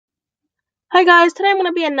Hi guys, today I'm going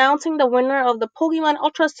to be announcing the winner of the Pokemon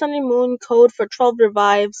Ultra Sun and Moon code for 12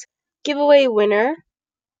 Revives giveaway winner.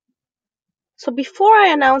 So before I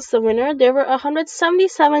announce the winner, there were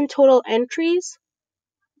 177 total entries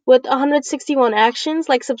with 161 actions.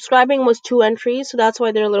 Like subscribing was 2 entries, so that's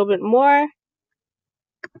why they're a little bit more.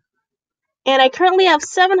 And I currently have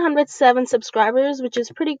 707 subscribers, which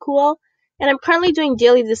is pretty cool. And I'm currently doing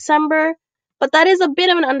daily December, but that is a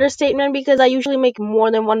bit of an understatement because I usually make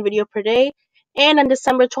more than 1 video per day. And on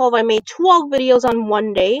December 12th, I made 12 videos on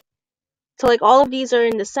 1 day. So like all of these are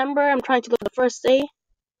in December. I'm trying to look at the first day.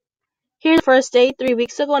 Here's the first day 3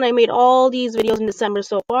 weeks ago, and I made all these videos in December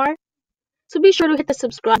so far. So be sure to hit the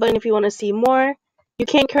subscribe button if you want to see more. You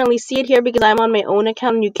can't currently see it here because I'm on my own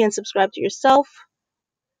account and you can't subscribe to yourself.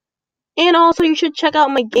 And also you should check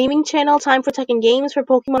out my gaming channel, Time for Tech and Games, for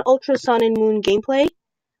Pokemon Ultra Sun and Moon gameplay.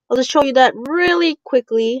 I'll just show you that really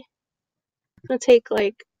quickly. It's gonna take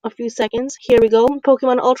like a few seconds. Here we go.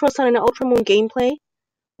 Pokemon Ultra Sun and Ultra Moon gameplay.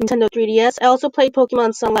 Nintendo 3DS. I also played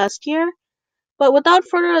Pokemon Sun last year. But without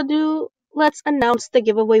further ado, let's announce the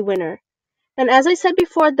giveaway winner. And as I said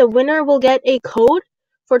before, the winner will get a code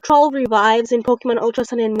for 12 revives in Pokemon Ultra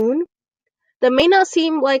Sun and Moon. That may not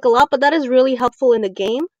seem like a lot, but that is really helpful in the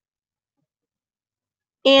game.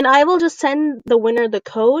 And I will just send the winner the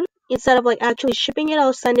code. Instead of like actually shipping it,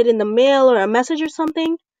 I'll send it in the mail or a message or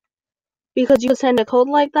something. Because you can send a code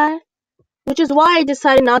like that. Which is why I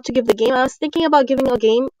decided not to give the game. I was thinking about giving a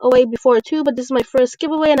game away before too, but this is my first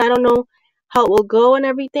giveaway and I don't know how it will go and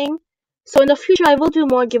everything. So in the future I will do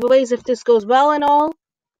more giveaways if this goes well and all.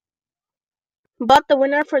 But the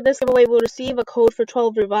winner for this giveaway will receive a code for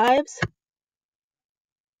 12 revives.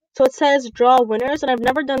 So it says draw winners, and I've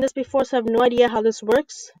never done this before, so I have no idea how this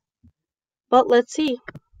works. But let's see.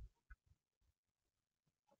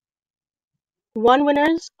 1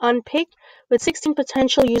 winners unpicked with 16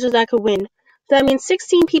 potential users that could win. So that means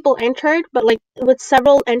 16 people entered, but like with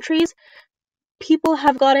several entries, people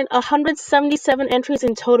have gotten 177 entries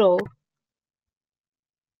in total.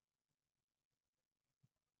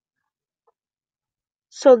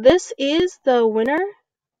 So this is the winner.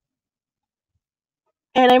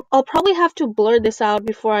 And I'll probably have to blur this out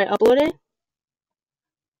before I upload it.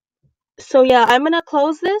 So yeah, I'm gonna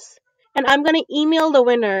close this and I'm gonna email the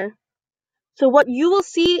winner. So what you will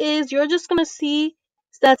see is you're just gonna see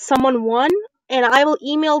that someone won, and I will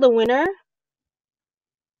email the winner.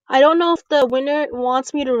 I don't know if the winner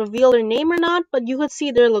wants me to reveal their name or not, but you could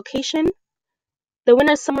see their location. The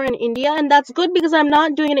winner is somewhere in India, and that's good because I'm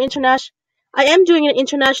not doing an international. I am doing an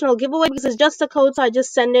international giveaway because it's just a code, so I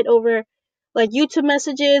just send it over like YouTube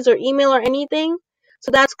messages or email or anything.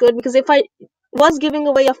 So that's good because if I was giving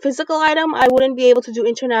away a physical item, I wouldn't be able to do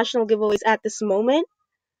international giveaways at this moment.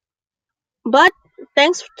 But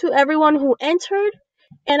thanks to everyone who entered,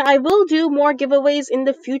 and I will do more giveaways in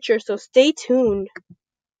the future, so stay tuned.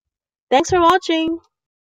 Thanks for watching.